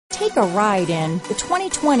Take a ride in the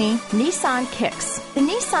 2020 Nissan Kicks. The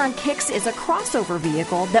Nissan Kicks is a crossover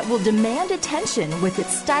vehicle that will demand attention with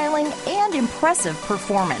its styling and impressive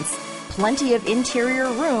performance. Plenty of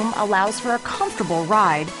interior room allows for a comfortable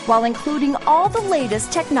ride while including all the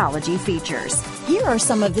latest technology features. Here are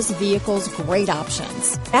some of this vehicle's great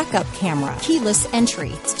options: backup camera, keyless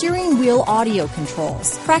entry, steering wheel audio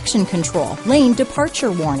controls, traction control, lane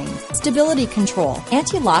departure warning, stability control,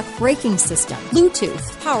 anti-lock braking system,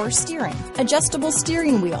 Bluetooth, power steering, adjustable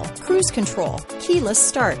steering wheel, cruise control, keyless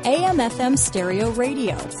start, AM/FM stereo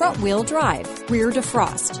radio, front wheel drive, rear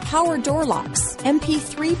defrost, power door locks,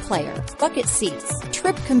 MP3 player, bucket seats,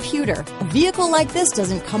 trip computer. A vehicle like this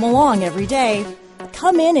doesn't come along every day.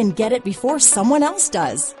 Come in and get it before someone else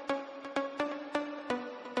does.